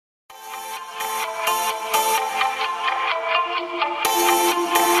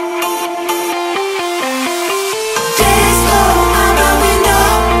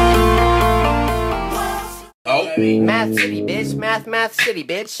Math city, bitch. Math city,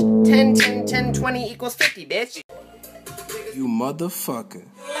 bitch. 10, 10, 10, 20 equals 50, bitch. You motherfucker.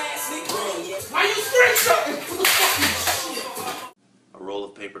 Why you screenshotting? A roll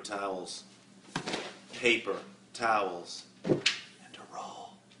of paper towels. Paper towels. And a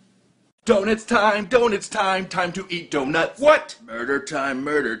roll. Donuts time, time to eat donuts. What? Murder time,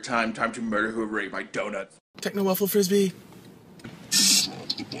 time to murder whoever ate my donuts. Techno waffle frisbee.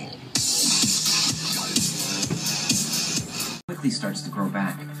 Quickly starts to grow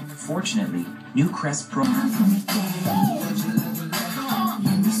back. Fortunately, new Crest Pro.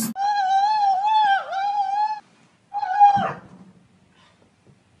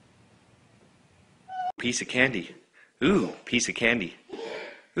 Piece of candy. Ooh, piece of candy.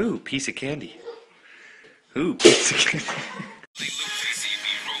 Ooh, piece of candy. Ooh, piece of candy.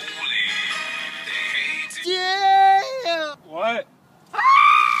 Yeah! What?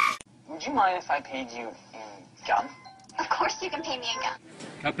 Would you mind if I paid you in gum? Of course you can pay me a gun.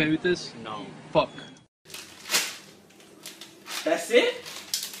 Can I pay with this? No. Fuck. That's it?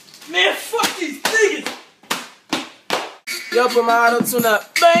 Man, fuck these niggas! Yo, put my auto tune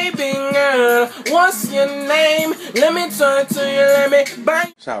up, baby girl. What's your name? Let me turn to you, let me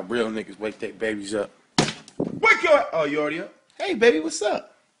bang. That's how real niggas wake their babies up. Wake your... Oh, you already up? Hey, baby, what's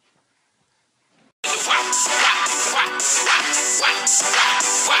up?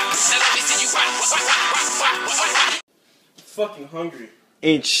 Fucking hungry.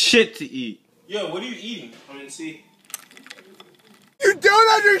 Ain't shit to eat. Yo, what are you eating? I mean, see. You don't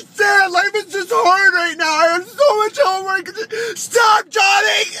understand! Life is just hard right now! I have so much homework! Stop,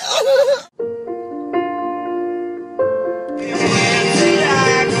 Johnny!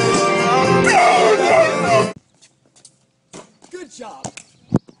 Good job.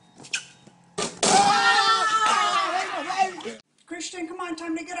 Christian, come on,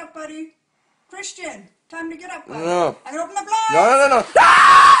 time to get up, buddy. Christian, time to get up, buddy. No. I can open the blind. No.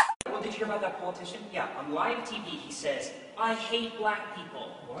 Well, did you hear about that politician? Yeah, on live TV he says, I hate black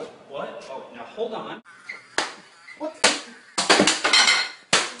people. What? Oh, now hold on. What?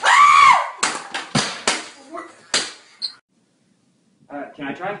 Can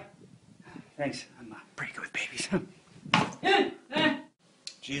I try? Thanks. I'm pretty good with babies.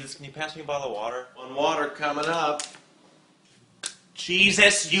 Jesus, can you pass me a bottle of water? One water coming up.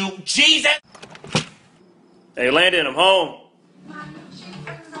 Jesus, you... Jesus! Hey, Landon, I'm home.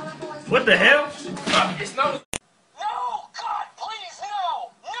 What the hell? It's not... No! God, please,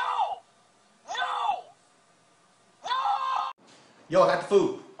 no! No! No! No! Yo, I got the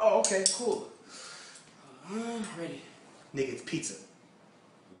food. Oh, okay, cool. Ready. Nigga, it's pizza.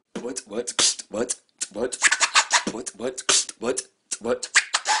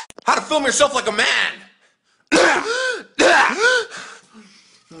 How to film yourself like a man!